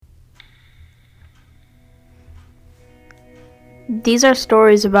These are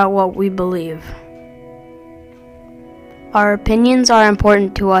stories about what we believe. Our opinions are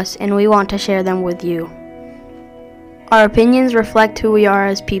important to us and we want to share them with you. Our opinions reflect who we are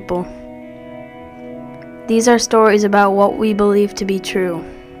as people. These are stories about what we believe to be true.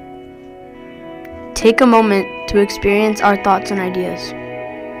 Take a moment to experience our thoughts and ideas.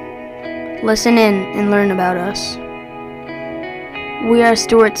 Listen in and learn about us. We are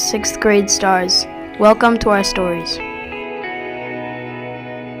Stewart's 6th grade stars. Welcome to our stories.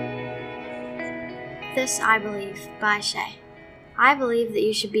 This I Believe by Shea. I believe that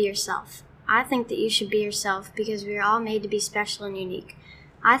you should be yourself. I think that you should be yourself because we are all made to be special and unique.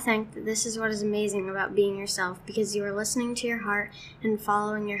 I think that this is what is amazing about being yourself because you are listening to your heart and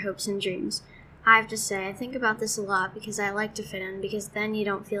following your hopes and dreams. I have to say, I think about this a lot because I like to fit in, because then you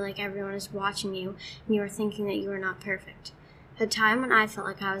don't feel like everyone is watching you and you are thinking that you are not perfect. A time when I felt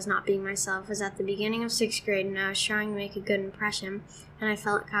like I was not being myself was at the beginning of 6th grade, and I was trying to make a good impression, and I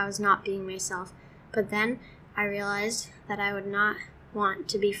felt like I was not being myself. But then I realized that I would not want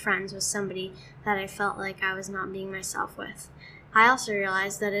to be friends with somebody that I felt like I was not being myself with. I also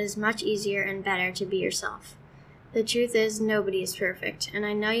realized that it is much easier and better to be yourself. The truth is, nobody is perfect, and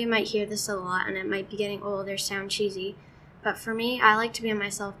I know you might hear this a lot and it might be getting old or sound cheesy, but for me, I like to be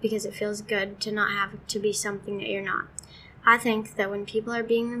myself because it feels good to not have to be something that you're not. I think that when people are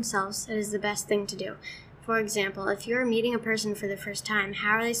being themselves, it is the best thing to do. For example, if you are meeting a person for the first time,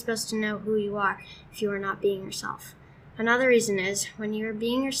 how are they supposed to know who you are if you are not being yourself? Another reason is, when you are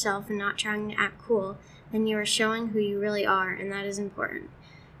being yourself and not trying to act cool, then you are showing who you really are, and that is important.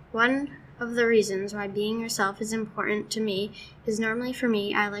 One of the reasons why being yourself is important to me is, normally for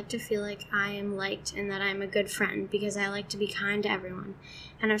me, I like to feel like I am liked and that I am a good friend because I like to be kind to everyone.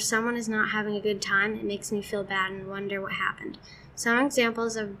 And if someone is not having a good time, it makes me feel bad and wonder what happened. Some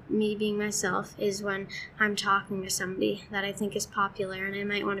examples of me being myself is when I'm talking to somebody that I think is popular and I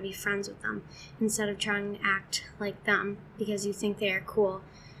might want to be friends with them. Instead of trying to act like them because you think they are cool,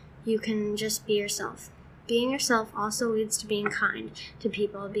 you can just be yourself. Being yourself also leads to being kind to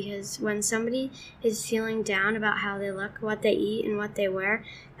people, because when somebody is feeling down about how they look, what they eat, and what they wear,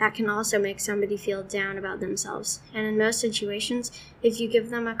 that can also make somebody feel down about themselves. And in most situations, if you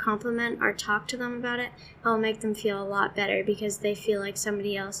give them a compliment or talk to them about it, it'll make them feel a lot better because they feel like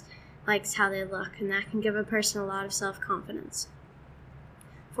somebody else likes how they look, and that can give a person a lot of self-confidence.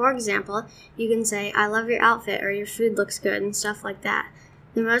 For example, you can say, "I love your outfit," or "your food looks good," and stuff like that.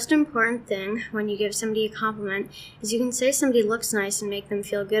 The most important thing when you give somebody a compliment is you can say somebody looks nice and make them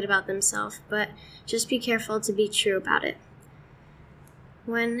feel good about themselves, but just be careful to be true about it.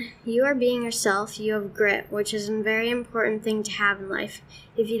 When you are being yourself, you have grit, which is a very important thing to have in life.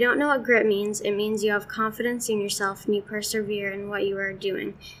 If you don't know what grit means, it means you have confidence in yourself and you persevere in what you are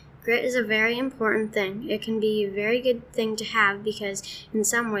doing. Grit is a very important thing. It can be a very good thing to have because in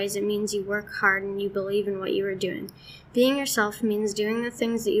some ways it means you work hard and you believe in what you are doing. Being yourself means doing the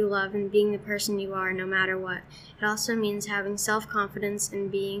things that you love and being the person you are no matter what. It also means having self-confidence and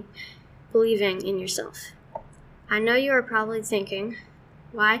believing in yourself. I know you are probably thinking,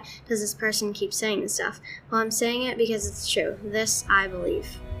 why does this person keep saying this stuff? Well, I'm saying it because it's true. This I believe.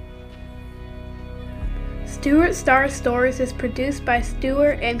 Stewart Star Stories is produced by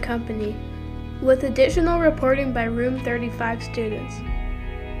Stewart and Company, with additional reporting by Room 35 students.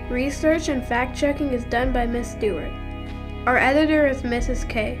 Research and fact-checking is done by Miss Stewart. Our editor is Mrs.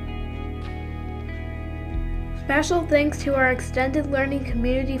 K. Special thanks to our extended learning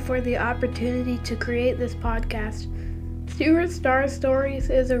community for the opportunity to create this podcast. Stewart Star Stories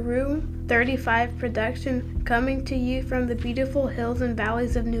is a Room 35 production coming to you from the beautiful hills and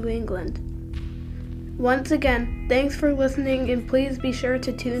valleys of New England. Once again, thanks for listening, and please be sure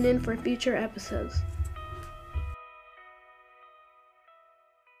to tune in for future episodes.